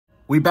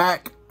We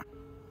back.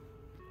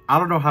 I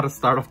don't know how to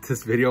start off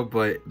this video,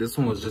 but this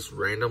one was just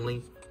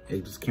randomly.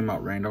 It just came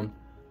out random.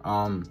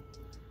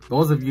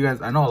 Those of you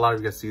guys, I know a lot of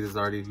you guys see this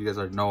already. You guys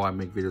already know I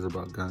make videos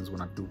about guns when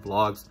I do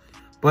vlogs.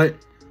 But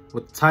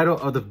with the title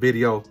of the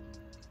video,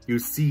 you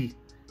see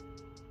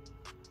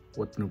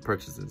what the new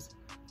purchase is.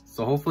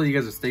 So hopefully you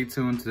guys will stay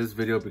tuned to this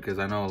video because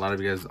I know a lot of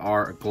you guys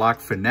are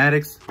Glock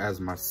fanatics, as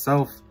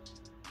myself.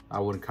 I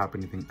wouldn't cop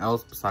anything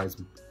else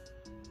besides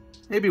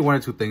maybe one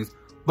or two things,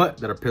 but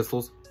that are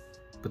pistols.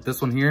 But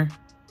this one here,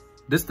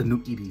 this is the new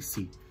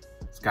EDC.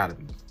 It's gotta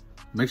be.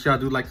 Make sure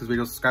y'all do like this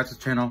video, subscribe to the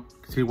channel,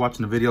 continue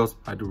watching the videos.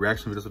 I do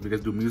reaction videos. If you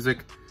guys do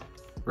music,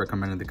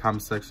 recommend in the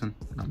comment section,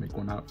 and I'll make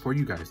one out for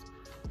you guys.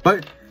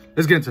 But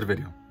let's get into the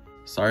video.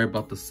 Sorry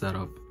about the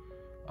setup.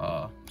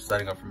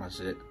 Setting up for my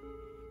shit.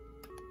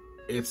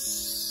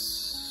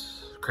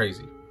 It's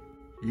crazy.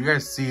 You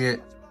guys see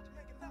it.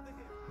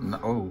 No,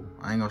 oh,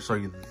 I ain't gonna show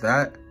you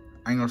that.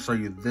 I ain't gonna show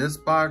you this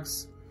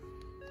box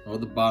or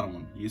the bottom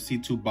one. You see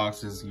two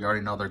boxes. You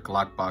already know they're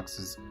Glock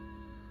boxes.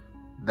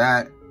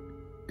 That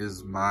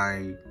is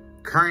my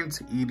current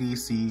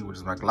EDC, which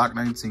is my Glock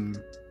 19.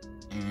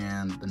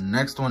 And the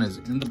next one is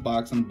in the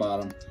box on the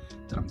bottom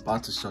that I'm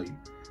about to show you.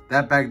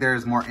 That back there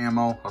is more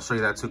ammo. I'll show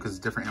you that too because it's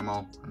different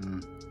ammo.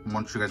 And I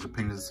want you guys'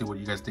 opinions to see what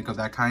you guys think of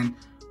that kind.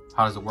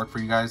 How does it work for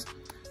you guys?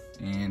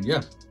 And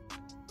yeah.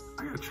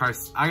 I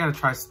gotta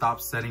try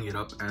stop setting it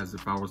up as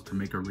if I was to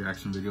make a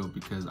reaction video,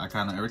 because I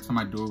kind of, every time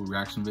I do a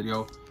reaction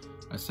video,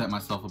 I set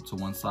myself up to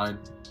one side.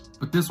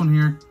 But this one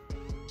here,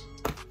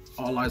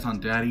 all eyes on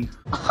daddy.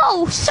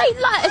 Oh, say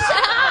less.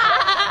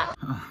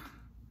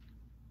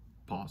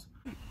 Pause.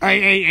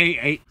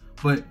 Hey.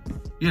 But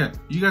yeah,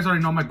 you guys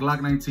already know my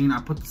Glock 19.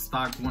 I put the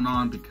stock one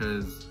on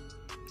because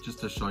just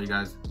to show you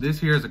guys. This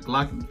here is a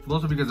Glock. For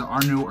those of you guys that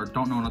are new or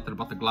don't know nothing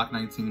about the Glock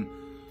 19,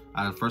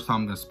 first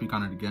time I'm gonna speak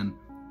on it again.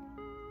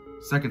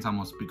 Second time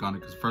I'll speak on it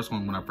because first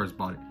one when I first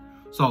bought it.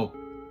 So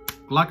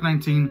Glock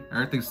 19,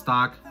 everything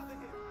stock,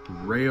 the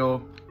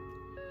rail,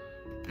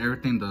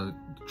 everything, the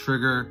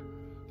trigger.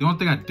 The only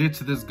thing I did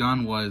to this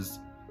gun was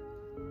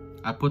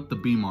I put the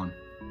beam on.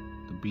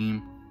 The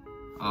beam.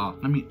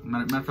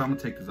 Matter of fact, I'm gonna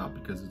take this out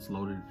because it's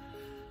loaded.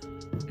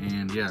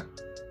 And yeah,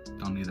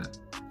 don't need that.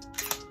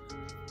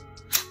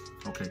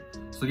 Okay,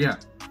 so yeah,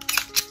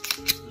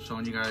 just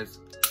showing you guys,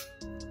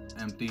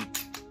 empty.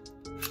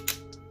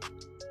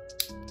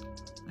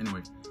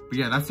 Anyway, but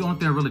yeah, that's the only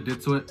thing I really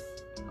did to it.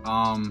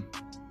 I'm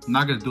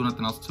not gonna do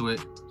nothing else to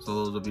it.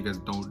 So those of you guys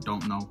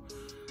don't know,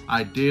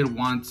 I did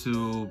want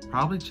to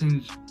probably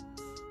change.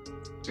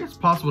 It's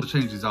possible to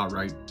change these out,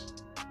 right?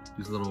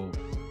 These little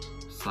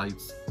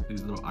sights,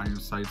 these little iron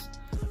sights,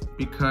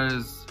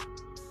 because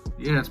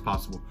yeah, it's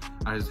possible.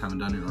 I just haven't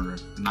done it or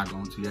not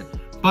going to yet.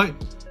 But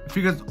if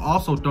you guys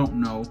also don't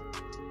know,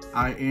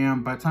 I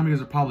am, by the time you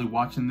guys are probably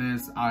watching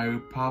this, I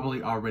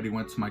probably already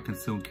went to my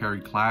concealed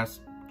carry class,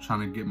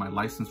 trying to get my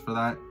license for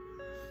that.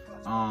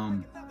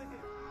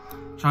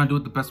 Trying to do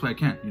it the best way I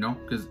can, you know,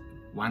 because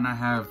why not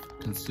have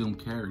concealed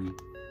carry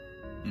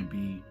and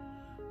be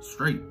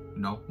straight, you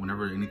know,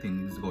 whenever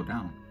anything needs to go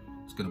down,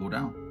 it's gonna go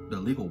down the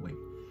legal way.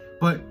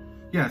 But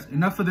yes,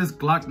 enough of this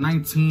Glock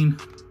 19.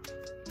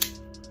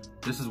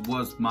 This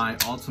was my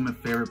ultimate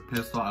favorite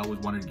pistol I always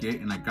wanted to get,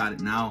 and I got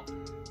it now.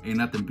 Ain't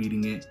nothing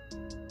beating it.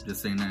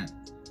 Just saying that.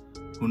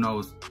 Who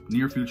knows?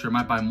 Near future, I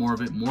might buy more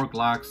of it, more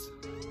Glocks.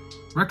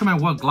 Recommend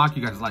what Glock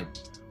you guys like.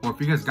 Or if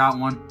you guys got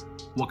one,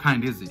 what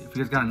kind is it? If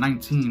you guys got a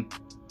 19,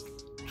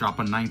 drop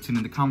a 19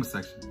 in the comment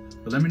section.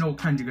 But let me know what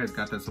kind you guys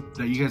got that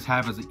you guys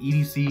have as an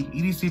EDC.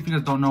 EDC, if you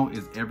guys don't know,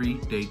 is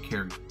everyday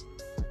carry.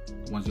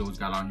 The ones you always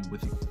got on you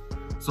with you.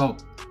 So,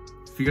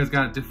 if you guys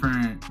got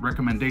different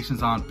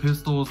recommendations on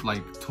pistols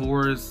like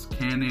Taurus,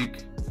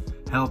 Canic,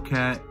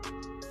 Hellcat,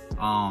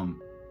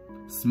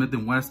 Smith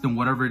 & Wesson,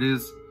 whatever it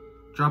is,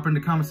 drop it in the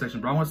comment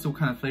section. But I want to see what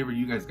kind of flavor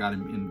you guys got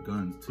in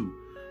guns too.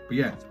 But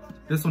yeah,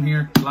 this one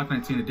here, Glock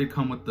 19, it did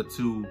come with the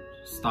two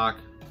stock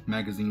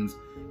magazines.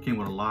 Came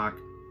with a lock.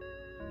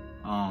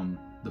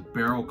 The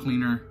barrel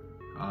cleaner.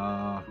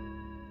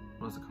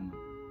 What does it come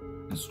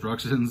with?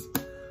 Instructions.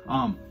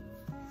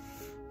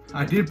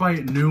 I did buy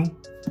it new.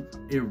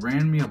 It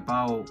ran me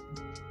about,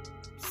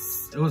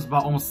 it was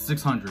about almost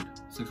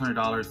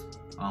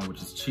 $600,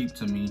 which is cheap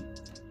to me.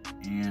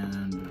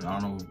 And I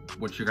don't know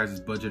what your guys'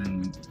 budget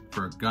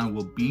for a gun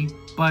will be,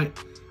 but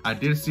I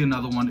did see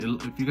another one.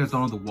 If you guys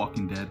don't know The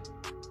Walking Dead,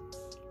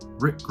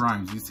 Rick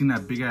Grimes, you seen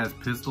that big ass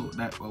pistol,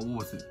 that, what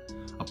was it?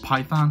 A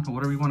Python or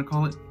whatever you want to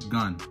call it,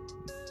 gun.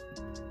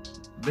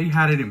 They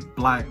had it in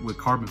black with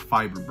carbon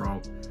fiber,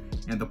 bro.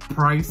 And the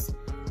price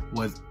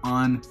was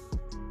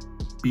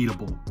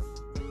unbeatable.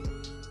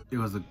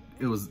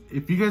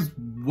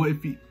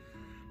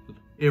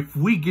 If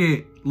we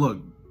get,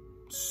 look,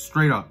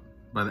 straight up,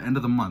 by the end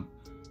of the month,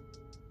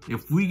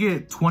 if we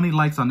get 20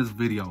 likes on this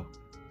video,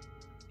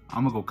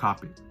 I'm gonna go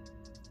cop it.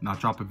 And I'll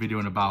drop a video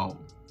in about,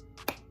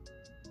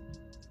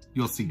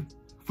 you'll see it.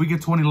 If we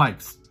get 20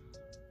 likes,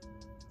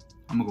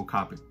 I'm gonna go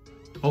cop it.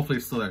 Hopefully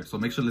it's still there. So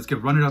make sure, let's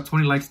get running up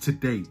 20 likes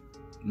today.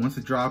 Once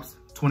it drops,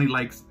 20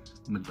 likes,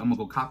 I'm gonna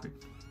go cop it.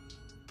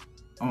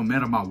 I'm a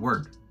man of my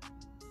word.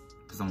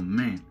 Because I'm a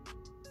man.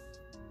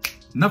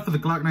 Enough of the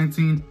Glock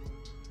 19.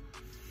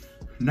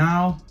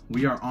 Now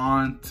we are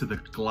on to the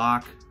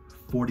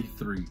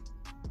Glock43.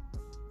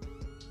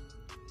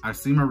 I've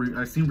seen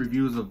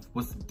reviews of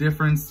what's the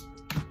difference,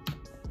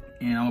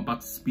 and I'm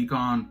about to speak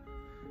on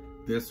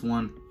this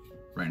one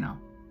right now.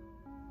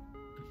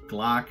 The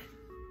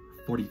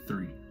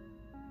Glock43.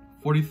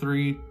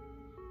 43. You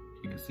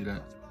can see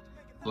that.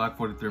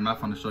 Glock43. I'm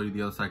not going to show you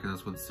the other side because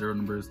that's what the serial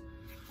number is.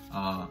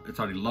 It's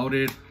already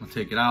loaded. I'm gonna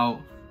take it out.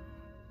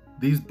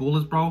 These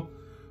bullets, bro,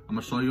 I'm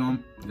gonna show you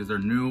them because they're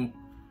new.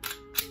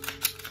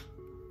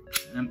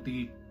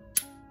 Empty.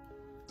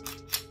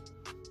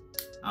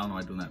 I don't know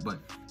why I'm doing that, but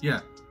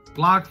yeah,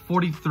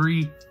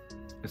 Glock43.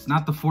 It's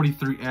not the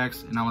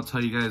 43X, and I will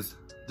tell you guys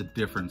the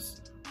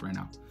difference right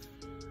now.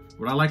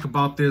 What I like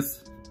about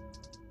this,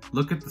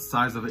 look at the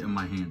size of it in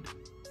my hand.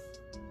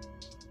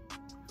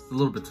 A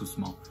little bit too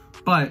small,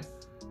 but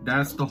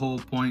that's the whole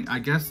point. I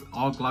guess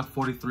all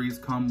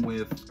Glock43s come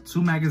with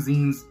 2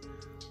 magazines,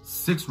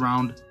 6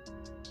 round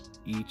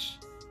each,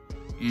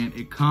 and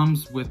it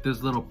comes with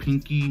this little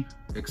pinky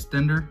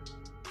extender,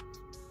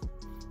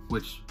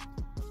 which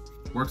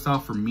works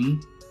out for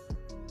me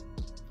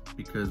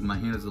because my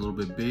hand is a little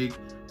bit big.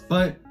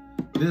 But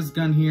this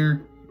gun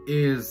here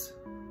is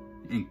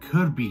and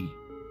could be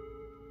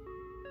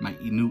my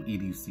new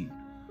EDC.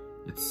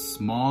 It's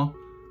small,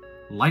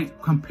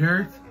 light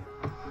compared.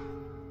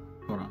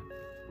 Hold on.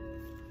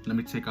 Let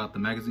me take out the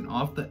magazine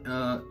off the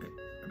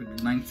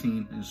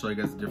 19 and show you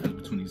guys the difference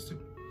between these two.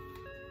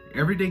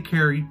 Everyday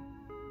carry,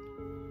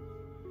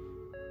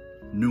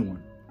 new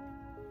one.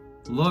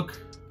 Look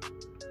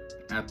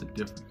at the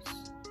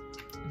difference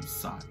in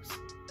size.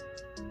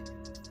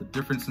 The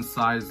difference in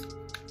size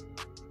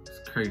is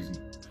crazy.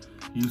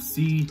 You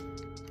see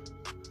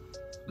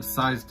the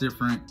size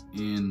different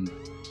in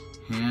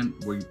hand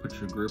where you put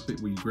your grip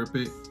it, where you grip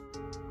it.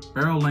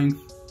 Barrel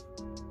length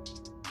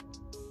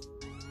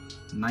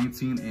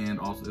 19 and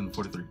also in the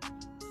 43.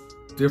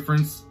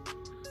 Difference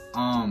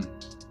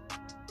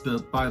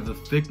by the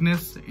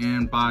thickness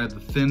and by the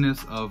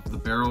thinness of the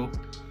barrel.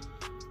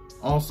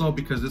 Also,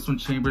 because this one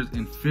chambers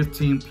in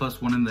 15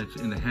 plus 1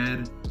 in the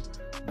head.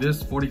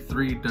 This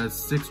 43 does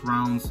 6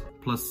 rounds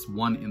plus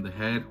 1 in the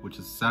head, which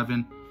is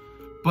 7.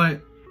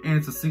 And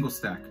it's a single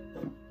stack.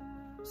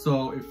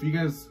 So if you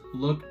guys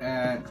look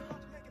at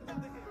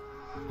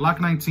Glock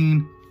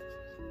 19,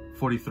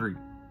 43.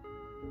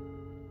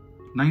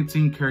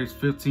 19 carries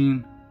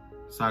 15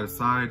 side to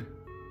side.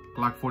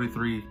 Glock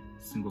 43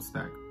 single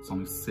stack. It's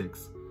only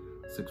 6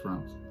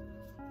 rounds.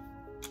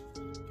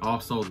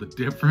 Also, the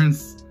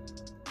difference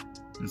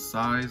in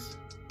size,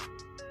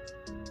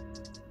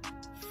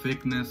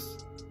 thickness,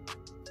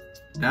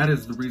 that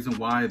is the reason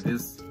why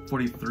this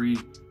 43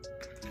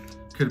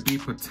 could be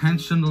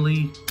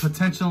potentially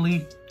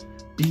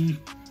be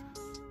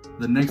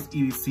the next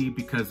EDC,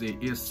 because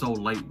it is so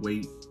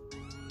lightweight.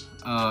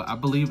 I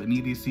believe an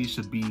EDC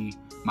should be,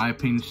 my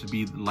opinion, should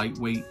be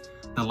lightweight,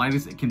 the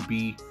lightest it can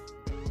be.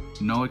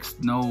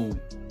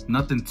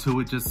 Nothing to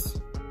it,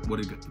 just what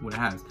it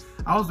has.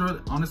 I was really,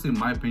 honestly, in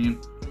my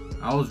opinion,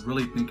 I was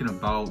really thinking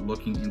about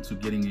looking into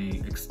getting a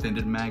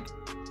extended mag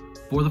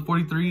for the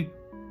 43,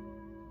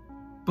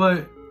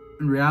 but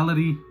in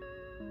reality,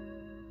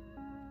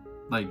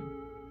 like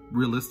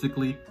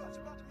realistically,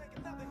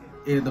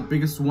 the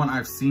biggest one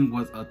I've seen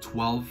was a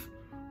 12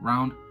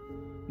 round,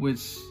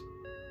 which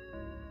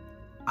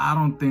I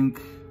don't think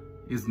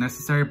is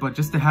necessary, but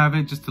just to have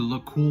it, just to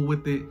look cool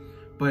with it.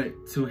 But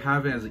to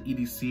have it as an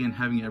EDC and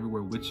having it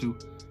everywhere with you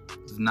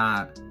is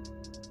not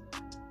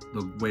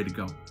the way to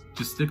go.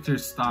 Just stick to your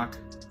stock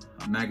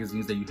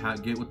magazines that you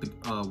get with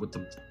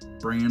the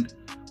brand,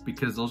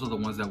 because those are the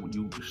ones that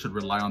you should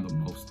rely on the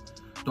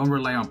most. Don't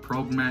rely on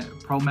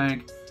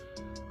ProMag,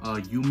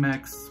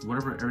 UMax,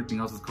 whatever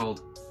everything else is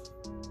called.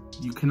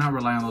 You cannot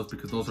rely on those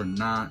because those are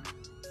not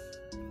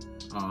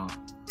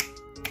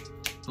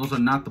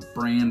the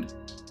brand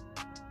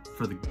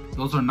for the.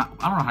 Those are not.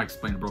 I don't know how to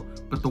explain it, bro.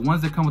 But the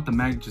ones that come with the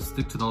mag, just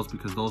stick to those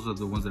because those are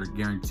the ones that are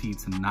guaranteed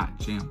to not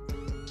jam.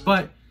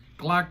 But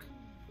Glock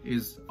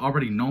is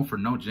already known for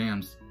no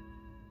jams,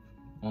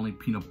 only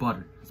peanut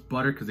butter. It's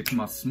butter because it come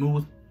out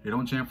smooth. They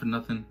don't jam for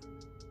nothing,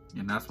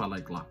 and that's why I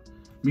like Glock.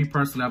 Me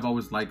personally, I've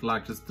always liked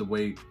Glock, just the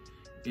way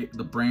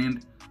the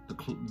brand,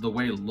 the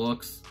way it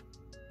looks,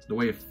 the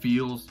way it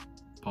feels.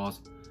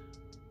 Pause.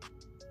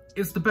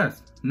 It's the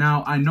best.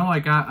 Now I know I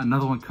got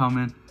another one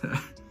coming.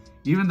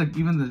 even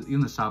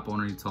the shop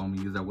owner, he told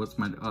me, is that what's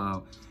my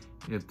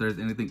if there's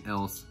anything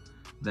else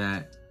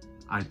that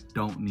I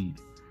don't need.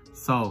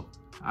 So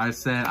I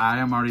said I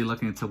am already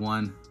looking into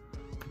one.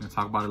 I'm gonna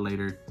talk about it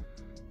later.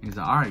 And he's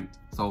like, all right.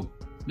 So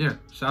yeah,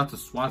 shout out to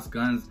SWAT's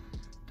Guns.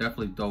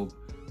 Definitely dope.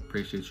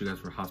 Appreciate you guys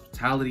for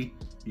hospitality.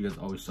 You guys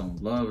always showing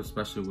love,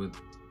 especially with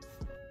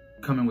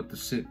coming with the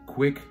shit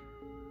quick.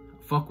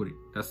 Fuck with it.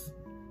 That's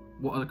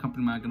what other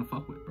company am I gonna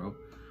fuck with, bro?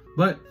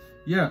 But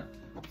yeah,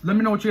 let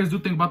me know what you guys do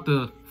think about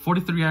the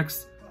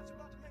 43X.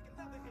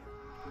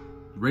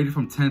 Rated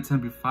from 10, 10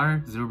 being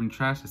fire, 0 being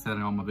trash. I said that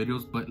in all my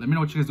videos, but let me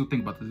know what you guys do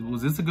think about this.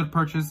 Was this a good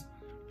purchase?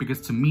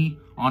 Because to me,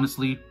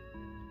 honestly,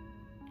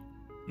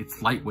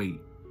 it's lightweight,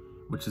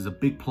 which is a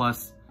big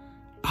plus.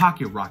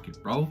 Pocket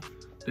rocket, bro.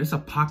 There's a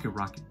pocket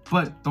rocket,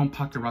 but don't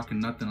pocket rocket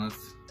nothing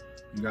unless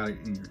you got it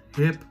in your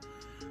hip.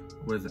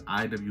 What is it?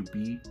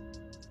 IWB?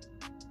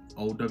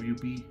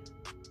 OWB?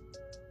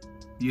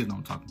 You guys know what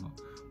I'm talking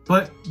about.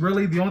 But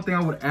really, the only thing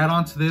I would add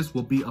on to this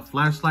will be a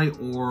flashlight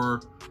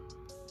or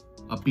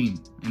a beam,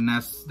 and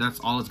that's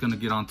all it's gonna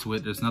get onto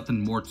it. There's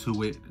nothing more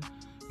to it.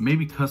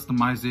 Maybe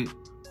customize it.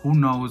 Who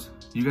knows?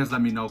 You guys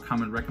let me know.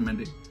 Comment,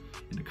 recommend it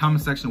in the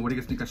comment section. What do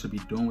you guys think I should be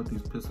doing with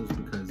these pistols?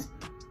 Because,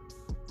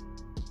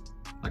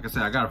 like I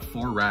said, I got a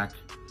 4 rack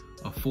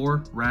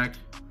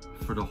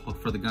for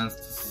the guns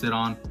to sit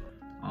on.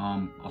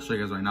 I'll show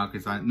you guys right now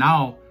because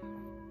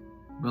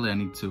really I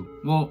need 2.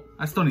 Well,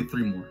 I still need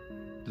 3 more.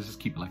 Let's just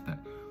keep it like that.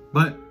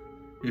 But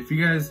if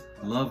you guys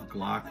love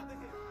Glock,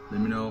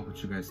 let me know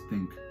what you guys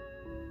think,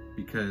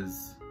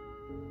 because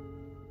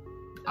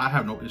I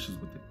have no issues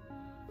with it.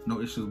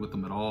 No issues with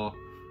them at all.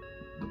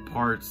 The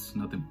parts,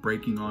 nothing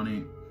breaking on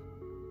it.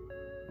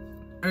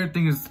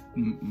 Everything is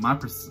my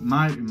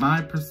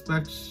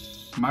perspective.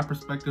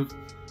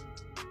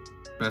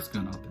 Best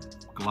gun out there.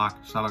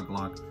 Glock. Shout out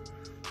Glock.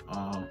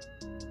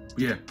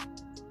 Yeah.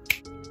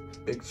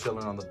 Big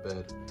chilling on the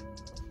bed.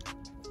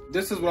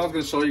 This is what I was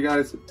gonna show you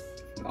guys.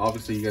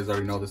 Obviously, you guys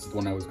already know this is the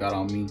one I always got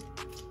on me.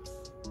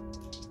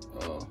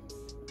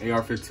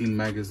 AR-15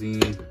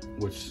 magazine,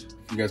 which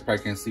you guys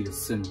probably can't see, is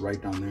sitting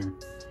right down there.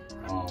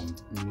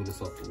 Let me move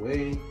this out the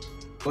way.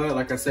 But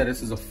like I said,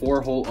 this is a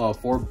 4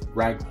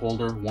 rag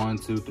holder. 1,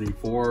 2, 3,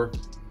 4.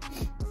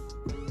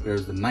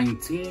 There's the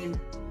 19,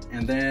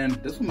 and then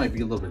this one might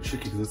be a little bit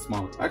tricky because it's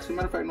small. Actually,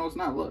 matter of fact, no, it's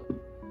not. Look,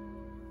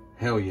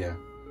 hell yeah.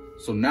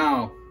 So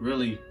now,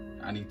 really,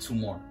 I need 2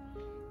 more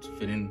to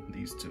fit in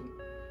these 2,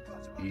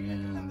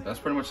 and that's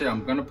pretty much it.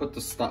 I'm gonna put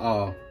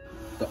the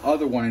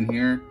other one in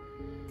here,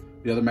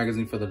 the other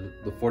magazine for the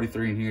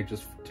 43 in here,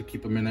 just to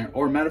keep them in there.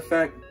 Or matter of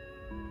fact,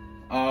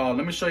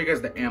 let me show you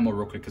guys the ammo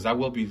real quick, because I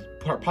will be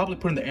probably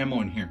putting the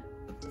ammo in here.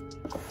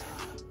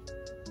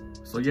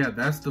 So yeah,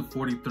 that's the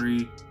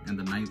 43 and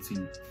the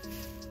 19.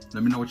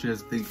 Let me know what you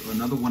guys think.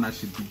 Another one I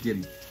should be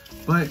getting.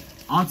 But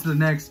on to the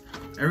next.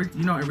 Every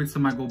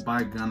time I go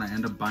buy a gun, I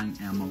end up buying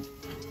ammo.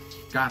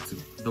 Got to.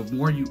 The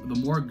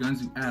more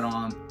guns you add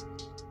on,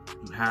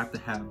 you have to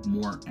have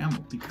more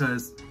ammo,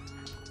 because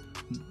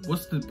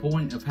what's the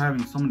point of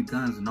having so many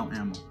guns and no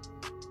ammo?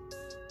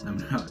 I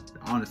mean,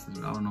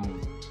 honestly, I don't know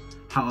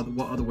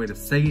what other way to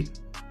say it,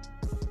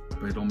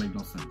 but it don't make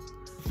no sense.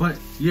 But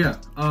yeah,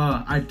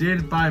 I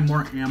did buy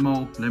more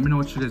ammo. Let me know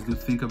what you guys do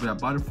think of it. I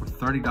bought it for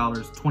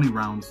 $30, 20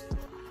 rounds.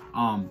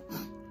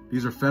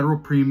 These are Federal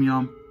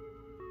Premium.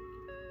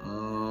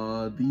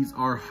 These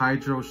are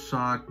Hydro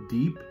Shock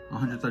Deep,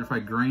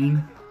 135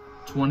 grain,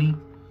 20.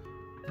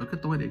 Look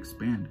at the way they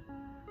expand.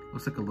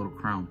 Looks like a little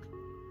crown.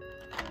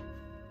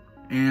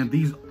 And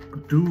these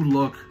do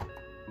look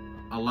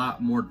a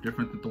lot more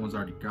different than the ones I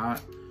already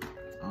got.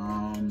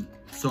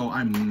 So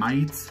I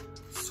might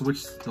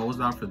switch those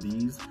out for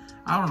these.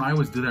 I don't know, I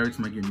always do that every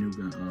time I get new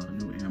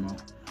ammo.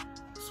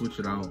 Switch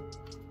it out.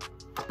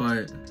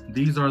 But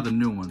these are the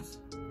new ones.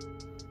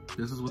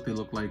 This is what they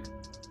look like.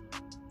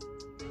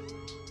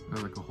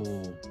 Got like a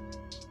whole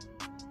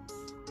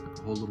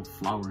little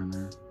flower in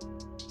there.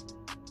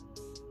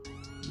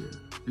 Yeah,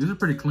 these are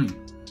pretty clean.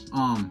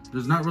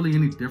 There's not really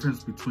any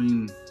difference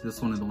between this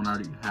one and the one I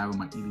already have in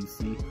my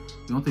EDC.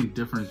 The only thing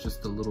different is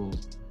just the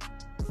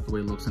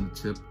way it looks in the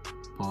tip.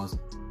 Pause.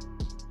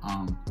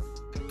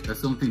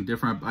 That's the only thing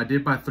different. I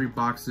did buy 3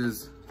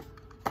 boxes.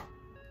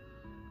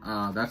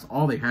 That's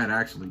all they had,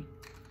 actually.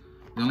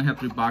 They only had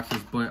 3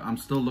 boxes, but I'm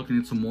still looking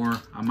into more.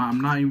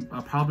 I'm not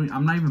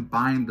even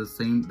buying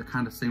the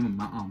kind of same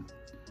amount.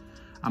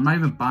 I'm not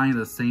even buying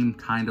the same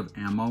kind of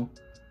ammo,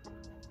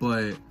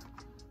 but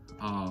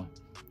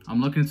I'm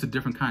looking into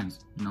different kinds,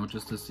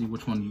 just to see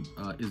which one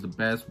is the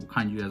best, what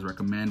kind you guys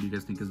recommend, you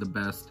guys think is the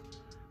best.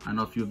 I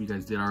know a few of you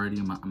guys did already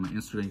on my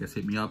Instagram. You guys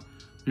hit me up.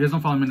 If you guys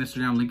don't follow me on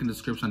Instagram, link in the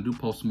description. I do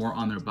post more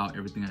on there about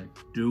everything I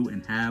do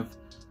and have.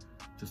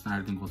 Just not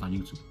everything goes on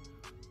YouTube.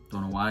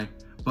 Don't know why.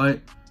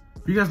 But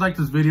if you guys like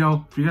this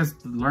video, if you guys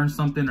learned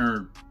something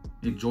or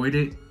enjoyed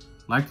it,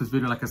 like this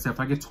video. Like I said, if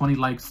I get 20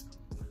 likes,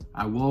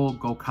 I will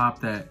go cop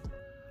that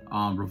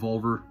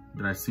revolver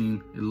that I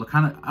seen. It look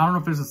kind of, I don't know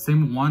if it's the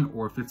same one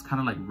or if it's kind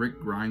of like Rick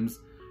Grimes'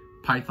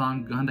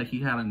 Python gun that he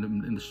had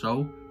in the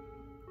show,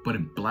 but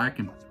in black,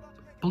 and I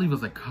believe it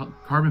was like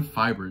carbon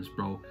fibers,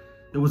 bro.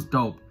 It was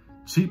dope.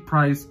 Cheap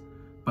price,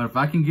 but if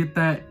I can get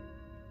that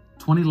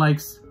 20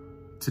 likes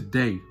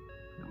today,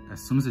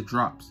 as soon as it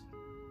drops,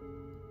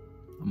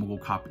 I'm gonna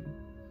go copy it.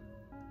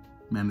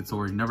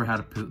 Mandatory. Never had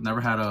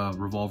a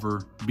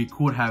revolver. Be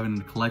cool to have it in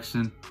the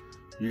collection.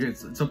 You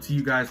guys, it's up to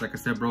you guys. Like I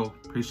said, bro,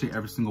 appreciate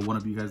every single one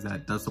of you guys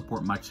that does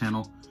support my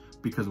channel,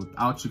 because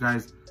without you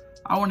guys,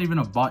 I wouldn't even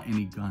have bought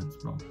any guns,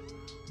 bro.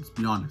 Let's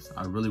be honest,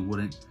 I really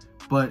wouldn't.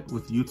 But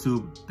with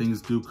YouTube,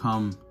 things do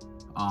come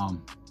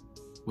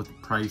with the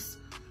price.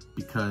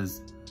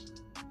 because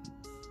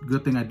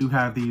good thing I do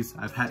have these.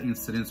 I've had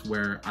incidents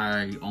where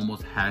I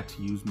almost had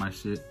to use my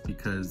shit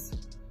because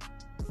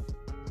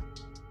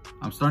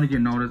I'm starting to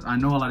get noticed. I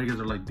know a lot of you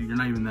guys are like, dude, you're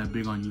not even that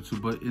big on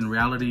YouTube, but in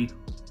reality,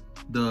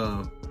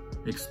 the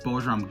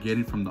exposure I'm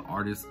getting from the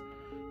artists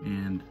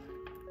and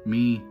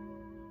me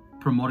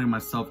promoting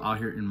myself out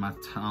here in my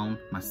town,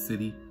 my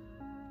city,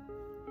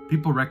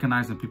 people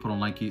recognize and people don't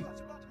like it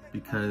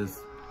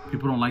because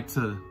people don't like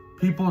to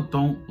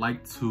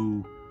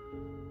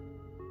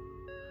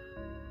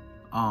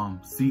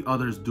see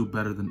others do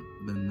better than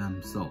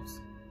themselves,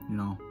 you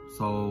know.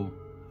 So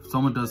if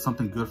someone does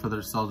something good for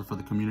themselves or for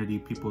the community,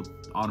 people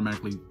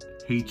automatically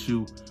hate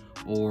you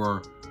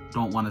or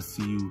don't want to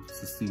see you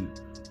succeed.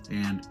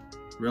 And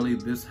really,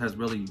 this has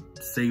really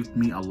saved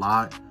me a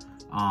lot.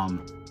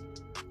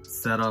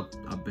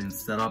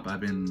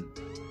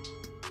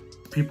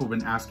 People have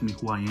been asking me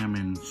who I am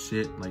and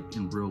shit, like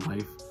in real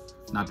life,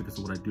 not because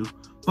of what I do.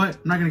 But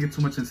I'm not gonna get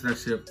too much into that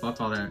shit.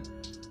 Fuck all that.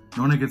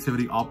 No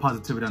negativity, all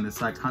positivity on this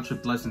side. Count your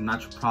blessings,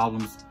 not your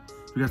problems.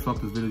 If you guys fuck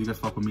with this video, you guys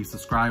fuck with me,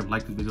 subscribe,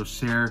 like this video,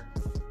 share.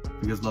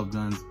 If you guys love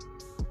guns,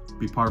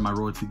 be part of my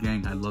royalty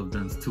gang. I love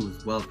guns too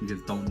as well. If you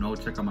guys don't know,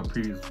 check out my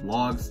previous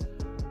vlogs.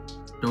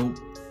 Dope.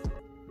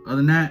 Other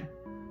than that,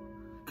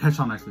 catch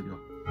y'all next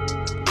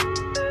video.